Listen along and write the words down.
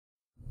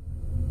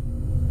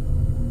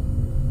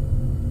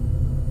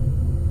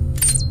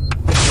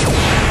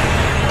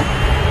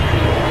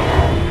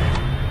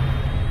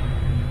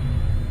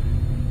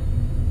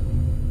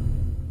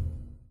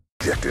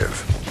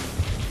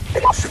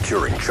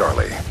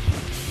Charlie.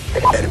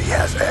 Enemy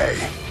has A.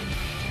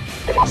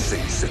 C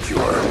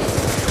secure.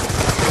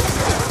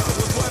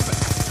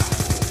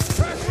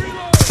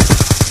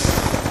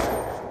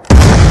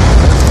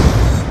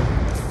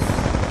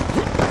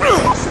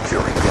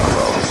 Securing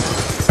Bravo.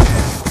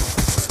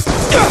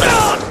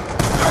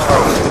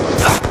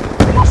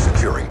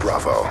 Securing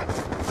Bravo.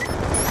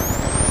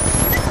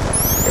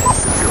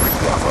 Securing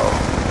Bravo.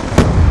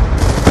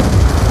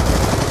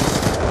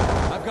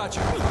 I've got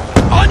you.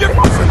 On your...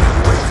 Friendly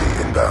UAV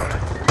inbound.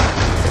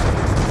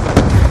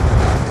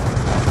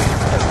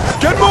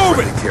 Get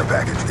moving! Friendly care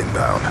package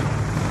inbound.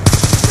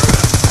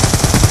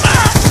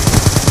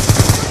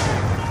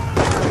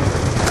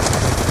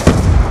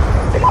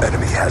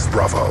 Enemy has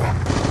Bravo.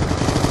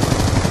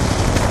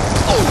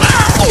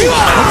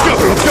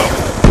 Let's go!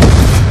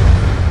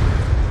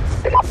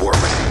 War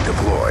machine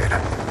deployed.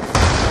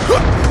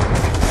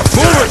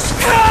 Movers!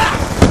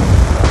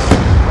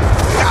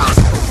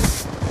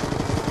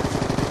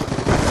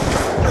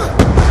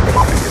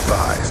 Be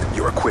advised,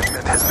 your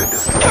equipment has been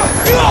destroyed.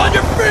 On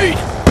your feet!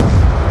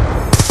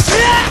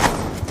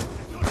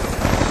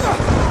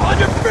 On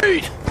your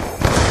feet!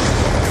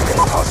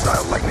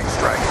 Hostile lightning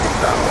strike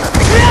inbound.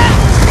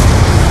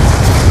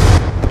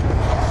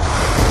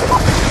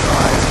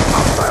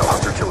 Hostile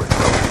hunter-killer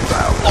drone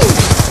inbound.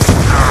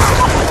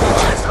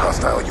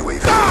 Hostile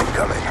UAV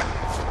incoming.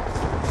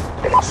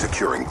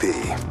 Securing B.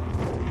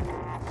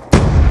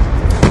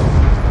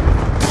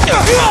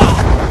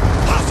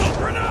 Hostile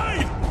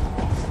grenade!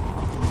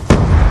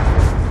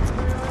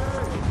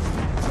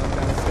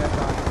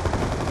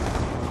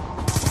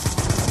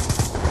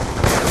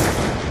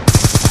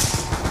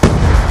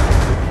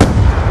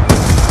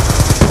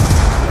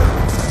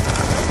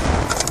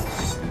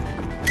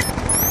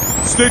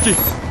 Sticky!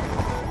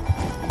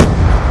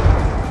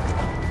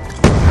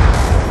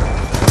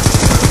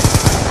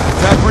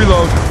 Tap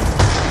reload.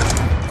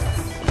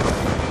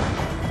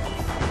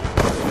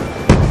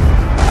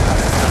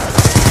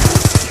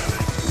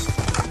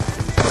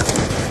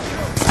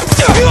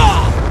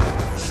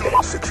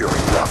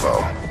 Securing Bravo.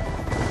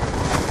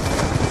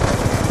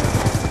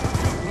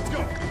 Let's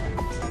go.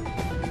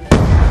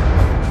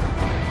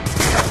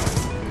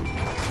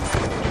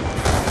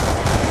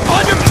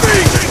 On your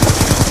feet!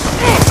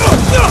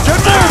 Get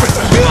moving!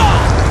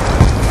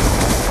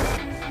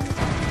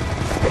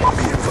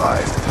 Be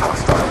advised,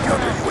 hostile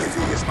counter UAV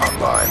is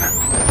online.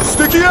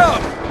 Sticky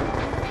out!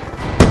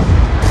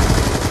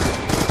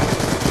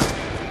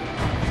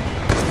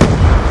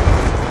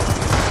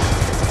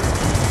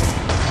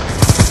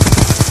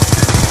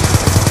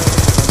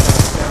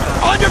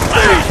 On your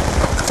feet!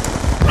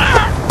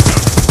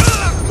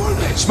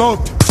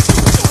 Smoked.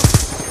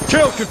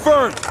 Kill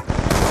confirmed.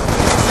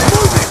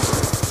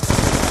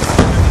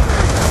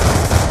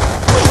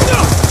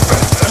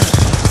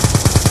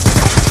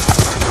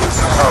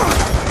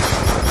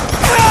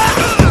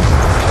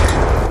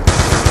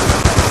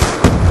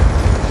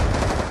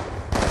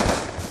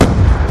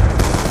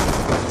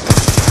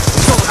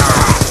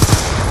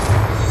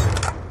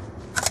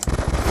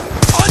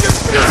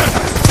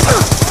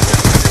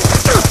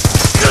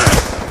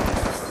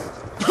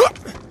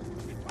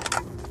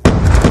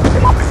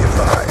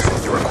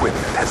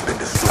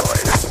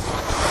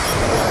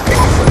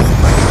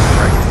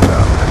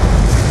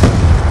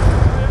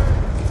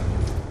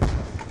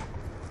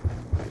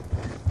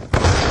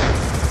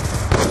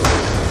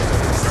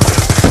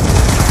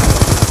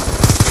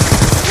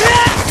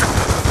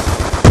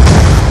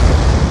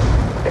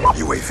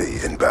 UAV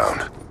inbound.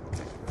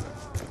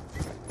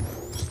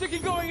 Sticky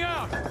going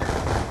out.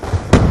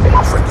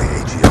 Friendly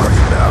AGR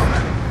inbound.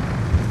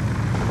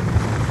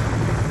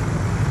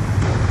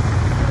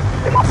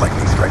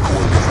 Lightning strike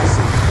coordinates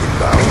received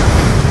inbound.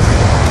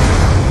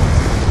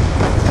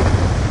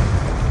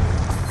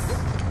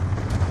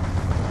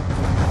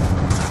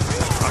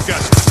 I've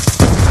got you.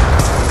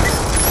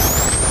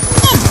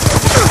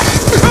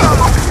 Be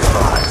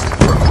advised,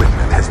 your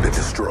equipment has been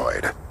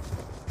destroyed.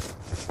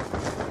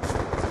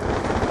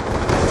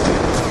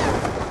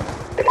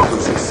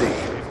 Losing C.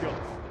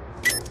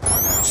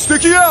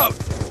 Sticky out!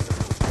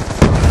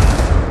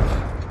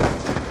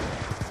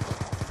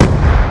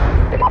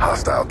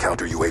 Hostile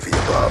counter UAV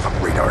above.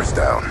 Radar's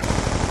down.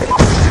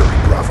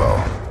 Securing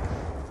Bravo.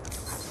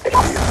 Be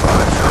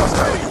advised,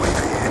 hostile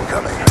UAV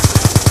incoming.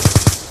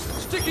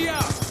 Sticky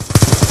out!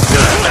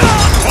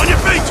 On your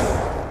feet!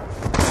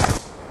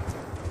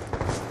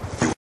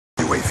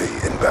 UAV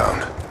inbound.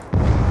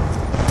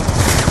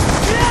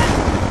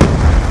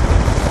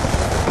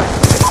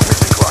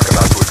 Mission clock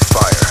about to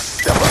expire.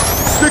 Step up.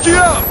 Sticky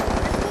out!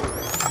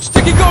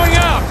 Sticky going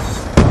out!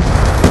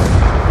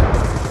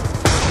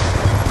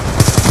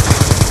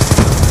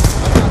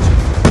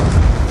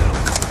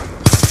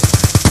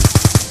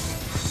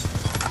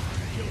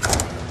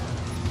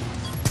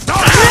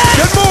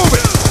 Get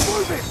moving!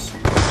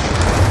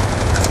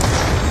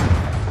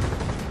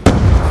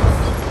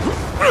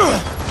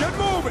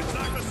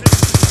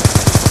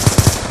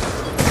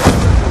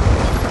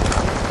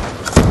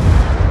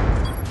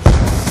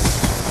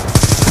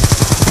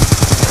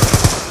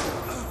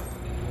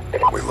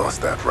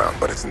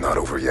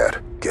 over yet.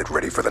 Get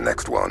ready for the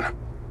next one.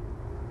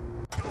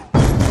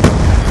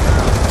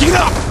 Get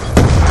up!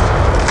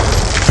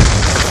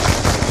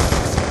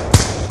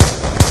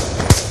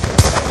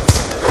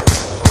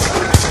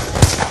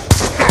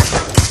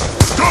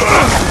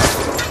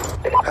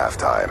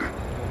 Halftime.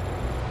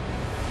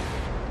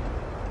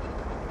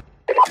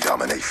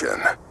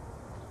 Domination.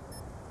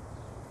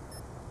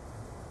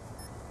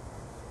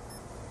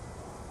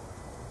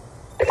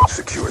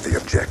 Secure the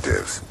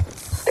objectives.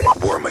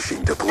 War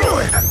machine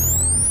deployed.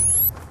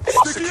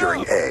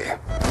 Securing A.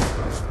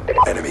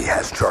 Enemy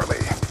has Charlie.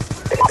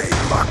 A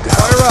locked down.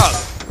 Fire up!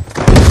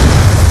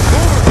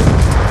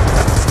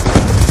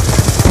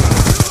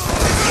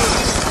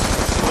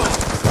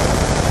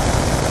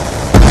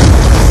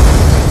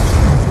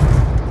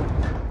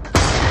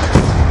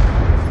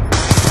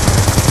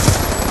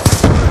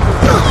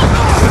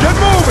 Get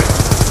moving!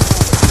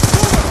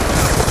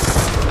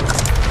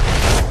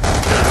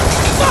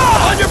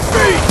 On your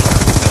feet!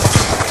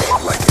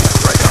 Lightning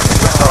strike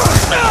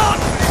on.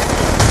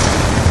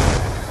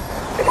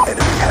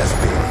 Enemy has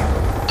B.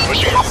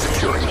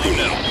 Securing B.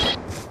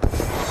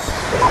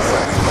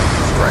 Friendly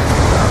lightning strike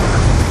inbound.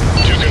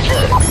 To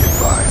confirm. Be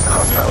advised,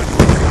 hostile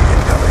UAV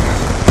incoming.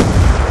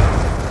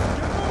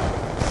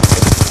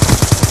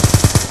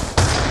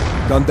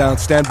 Gun down,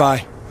 stand by.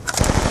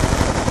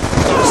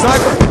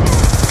 Sniper!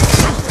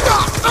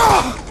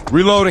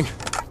 Reloading.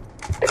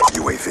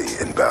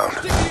 UAV inbound.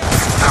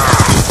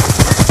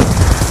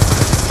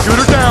 Shoot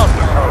her down!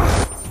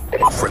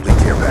 Friendly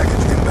care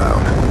package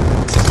inbound.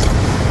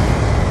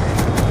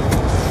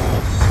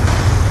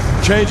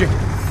 Changing.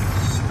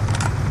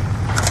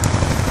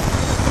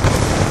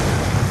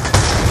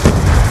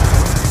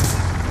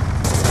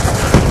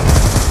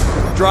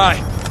 Dry.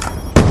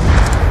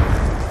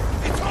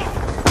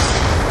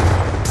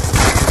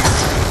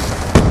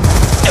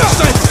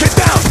 Sniper, get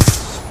down!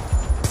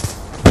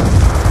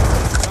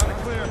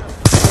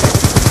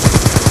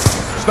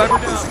 Sniper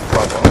down.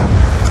 Bravo.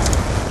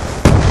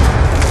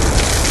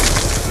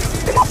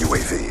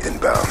 UAV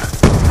inbound.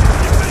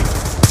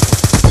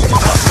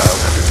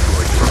 Hostiles have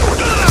destroyed your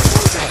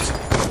coordinates.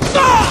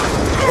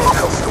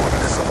 Hellstorm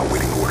missile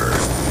awaiting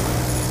orders.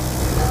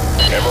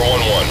 Ember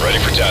 1-1, ready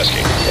for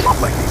tasking.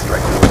 Lightning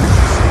strike coordinates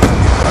received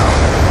inbound.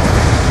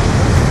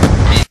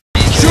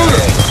 Shoot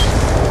her!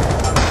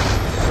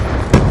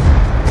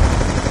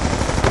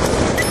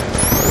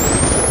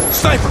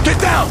 Sniper, get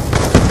down!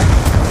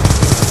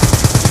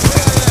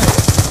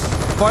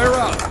 Fire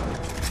out!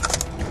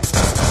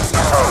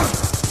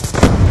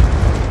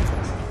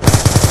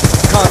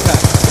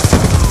 Contact!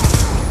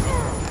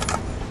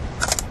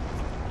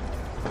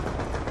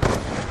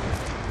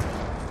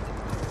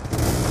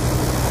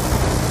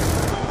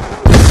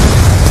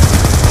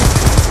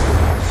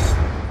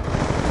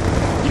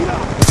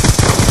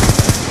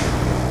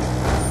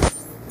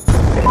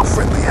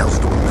 Friendly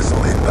Hellstorm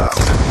missile inbound.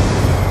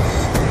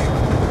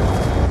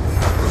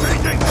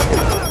 Friendly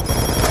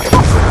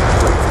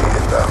UAV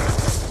inbound.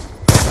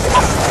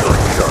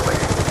 Securing Charlie.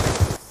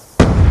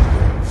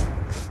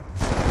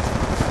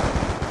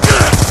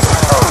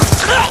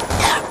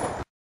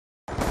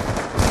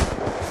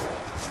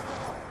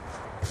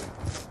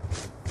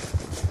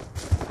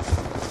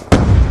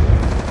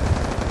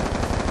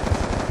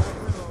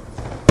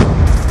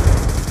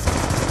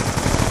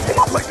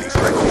 Lightning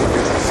strike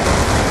coordinates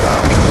received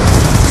inbound.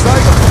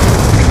 Sniper!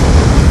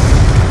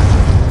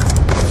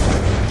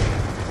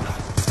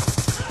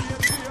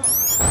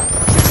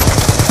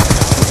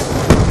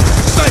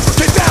 Sniper,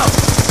 get down!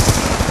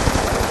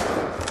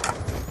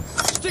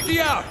 Sticky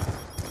out!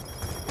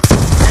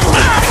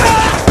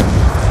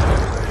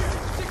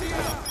 Sticky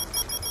out!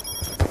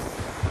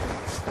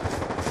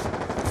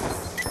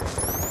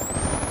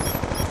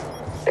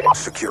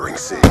 Securing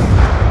C.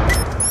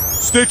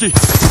 Sticky!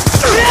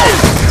 Securing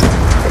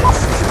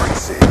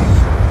C.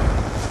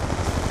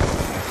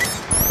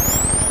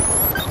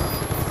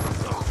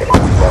 We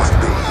lost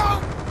B.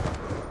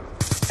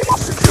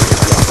 Securing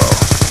Bravo.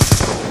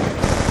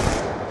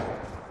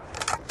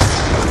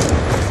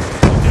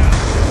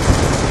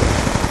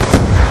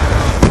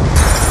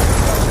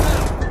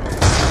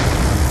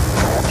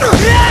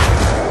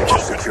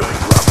 Securing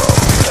Bravo.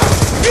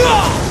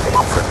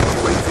 Friendly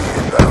UAV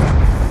inbound.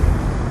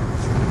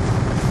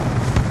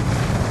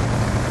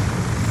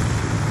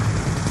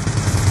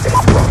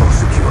 Bravo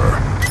secure.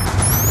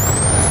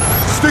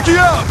 Sticky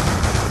out!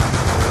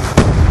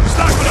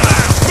 Sniper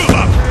down! Move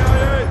up!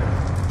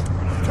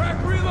 Track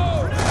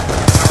reload!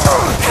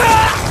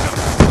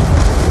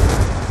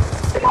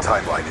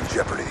 Timeline in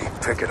jeopardy.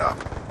 Pick it up.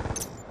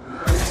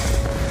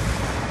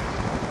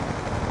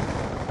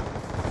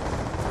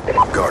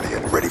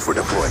 Guardian ready for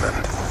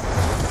deployment.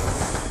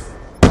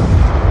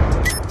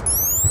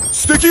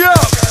 Sticky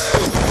out!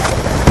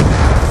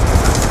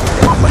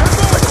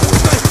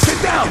 Get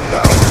down!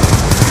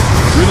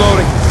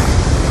 Reloading.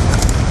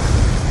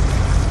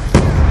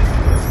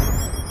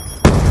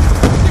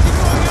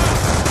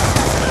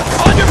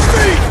 On your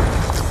feet!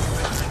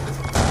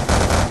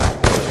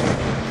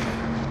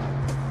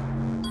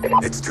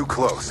 It's too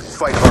close.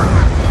 Fight harder.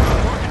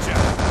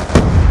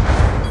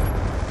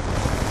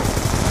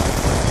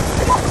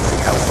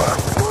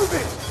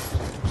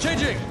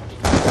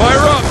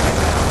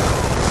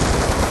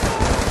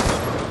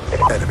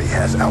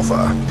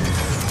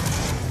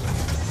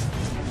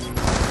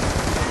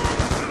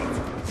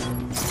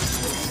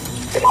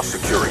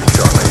 Securing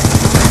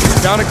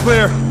Charlie. Down and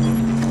clear.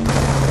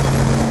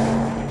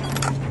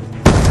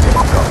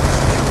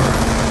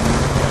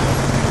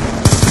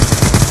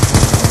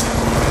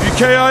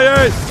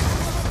 EKIA!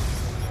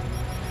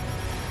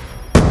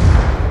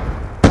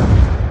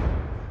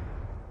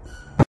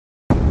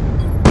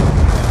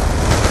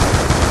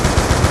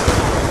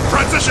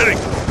 Transitioning!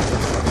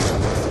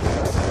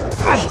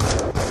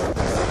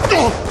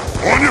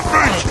 On your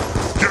feet!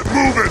 Get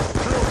moving!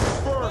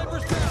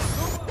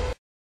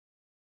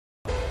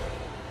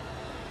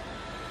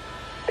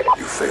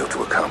 You failed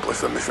to accomplish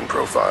the mission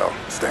profile.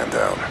 Stand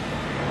down.